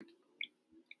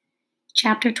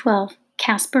Chapter 12.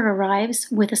 Casper arrives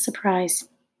with a surprise.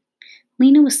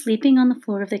 Lena was sleeping on the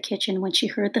floor of the kitchen when she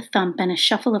heard the thump and a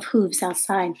shuffle of hooves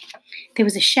outside. There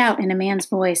was a shout in a man's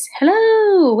voice,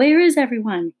 "Hello! Where is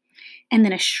everyone?" And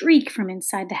then a shriek from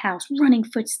inside the house, running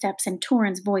footsteps, and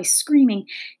Torren's voice screaming,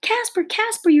 "Casper,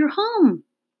 Casper, you're home!"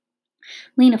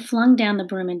 Lena flung down the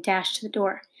broom and dashed to the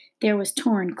door. There was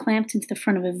Torren clamped into the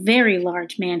front of a very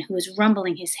large man who was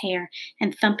rumbling his hair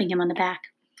and thumping him on the back.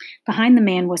 Behind the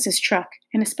man was his truck,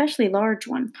 an especially large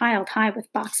one, piled high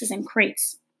with boxes and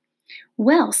crates.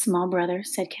 "Well, small brother,"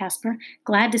 said Casper,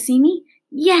 "glad to see me?"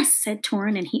 "Yes," said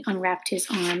Torren, and he unwrapped his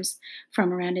arms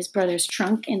from around his brother's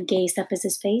trunk and gazed up at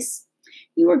his face.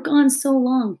 "You were gone so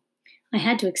long. I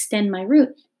had to extend my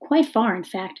route, quite far, in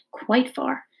fact, quite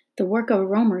far. The work of a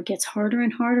roamer gets harder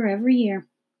and harder every year."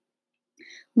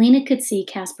 Lena could see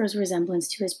Casper's resemblance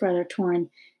to his brother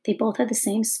Torren. They both had the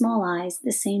same small eyes,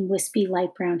 the same wispy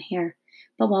light brown hair.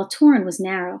 But while Torren was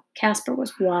narrow, Casper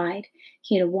was wide.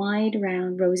 He had a wide,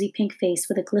 round, rosy pink face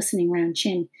with a glistening round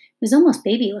chin. It was almost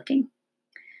baby-looking.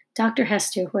 Dr.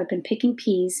 Hester, who had been picking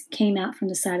peas, came out from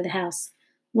the side of the house.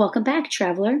 "Welcome back,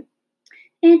 traveler."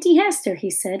 "Auntie Hester,"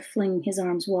 he said, flinging his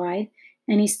arms wide,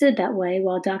 and he stood that way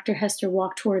while Dr. Hester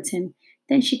walked towards him.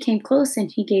 Then she came close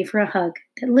and he gave her a hug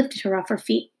that lifted her off her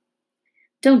feet.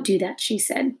 "Don't do that," she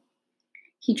said.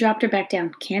 He dropped her back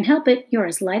down. "Can't help it. You're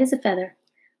as light as a feather."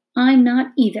 "I'm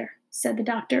not either," said the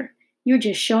doctor. "You're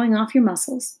just showing off your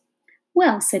muscles."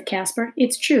 "Well," said Casper,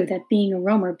 "it's true that being a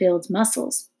roamer builds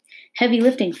muscles. Heavy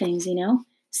lifting things, you know.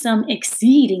 Some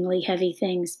exceedingly heavy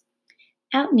things.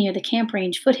 Out near the Camp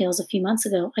Range foothills a few months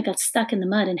ago, I got stuck in the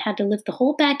mud and had to lift the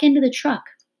whole back end of the truck."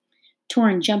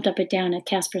 Torren jumped up and down at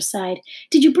Casper's side.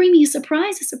 "Did you bring me a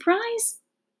surprise? A surprise?"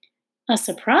 "A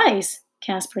surprise?"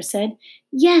 Casper said.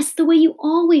 "Yes, the way you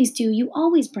always do. You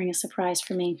always bring a surprise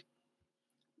for me."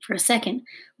 For a second,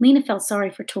 Lena felt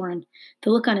sorry for Torren. The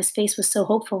look on his face was so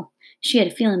hopeful. She had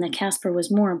a feeling that Casper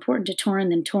was more important to Torren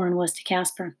than Torren was to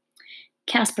Casper.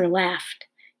 Casper laughed.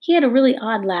 He had a really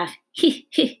odd laugh. "He,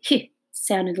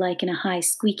 sounded like in a high,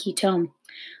 squeaky tone.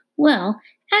 "Well,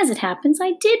 as it happens,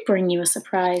 I did bring you a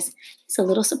surprise. It's a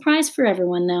little surprise for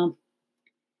everyone, though."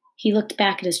 He looked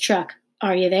back at his truck.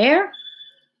 "Are you there?"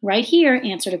 "Right here,"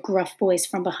 answered a gruff voice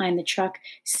from behind the truck.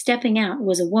 Stepping out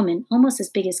was a woman, almost as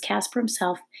big as Casper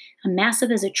himself, as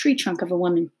massive as a tree trunk of a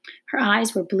woman. Her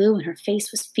eyes were blue and her face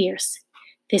was fierce.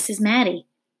 "This is Maddie.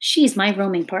 She's my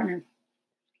roaming partner."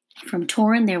 From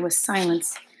Torren there was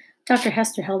silence. Dr.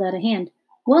 Hester held out a hand.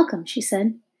 "Welcome," she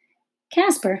said.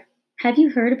 "Casper, have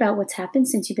you heard about what's happened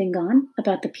since you've been gone?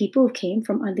 About the people who came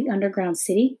from the underground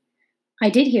city?" "I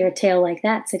did hear a tale like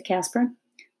that," said Casper.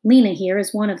 "Lena here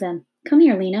is one of them. Come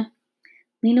here, Lena."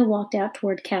 Lena walked out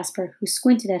toward Casper, who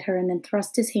squinted at her and then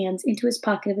thrust his hands into his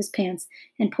pocket of his pants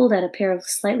and pulled out a pair of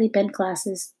slightly bent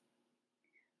glasses.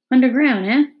 "Underground,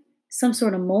 eh? Some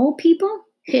sort of mole people?"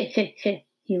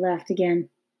 He laughed again.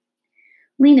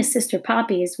 "Lena's sister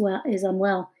Poppy is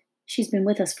unwell. She's been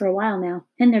with us for a while now,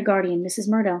 and their guardian, Mrs.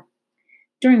 Murdo."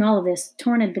 During all of this,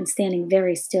 Torren had been standing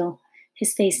very still,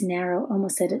 his face narrow,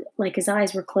 almost like his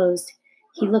eyes were closed.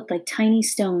 He looked like tiny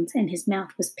stones, and his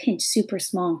mouth was pinched super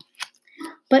small.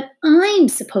 "But I'm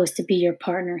supposed to be your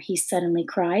partner," he suddenly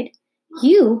cried.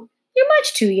 "You? You're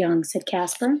much too young," said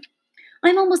Casper.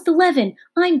 "I'm almost 11.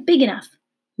 I'm big enough."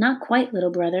 "Not quite,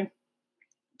 little brother."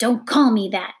 "Don't call me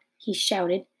that," he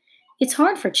shouted. "It's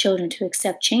hard for children to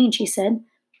accept change," he said.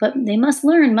 "But they must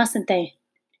learn, mustn't they?"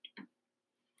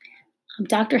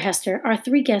 "Dr. Hester, our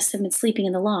 3 guests have been sleeping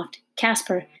in the loft.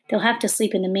 Casper, they'll have to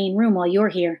sleep in the main room while you're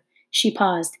here." She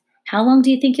paused. "How long do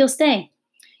you think you'll stay?"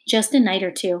 "Just a night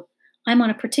or 2. I'm on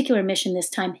a particular mission this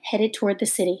time, headed toward the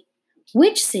city."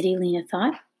 "Which city?" Lena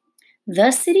thought.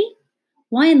 "The city?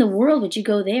 Why in the world would you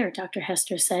go there?" Dr.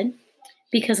 Hester said.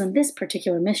 "Because on this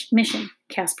particular mission,"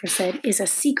 Casper said, "is a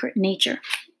secret nature."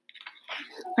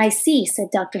 "I see," said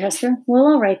Dr. Hester. "Well,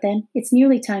 all right then. It's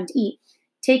nearly time to eat.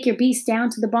 Take your beast down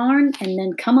to the barn and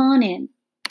then come on in."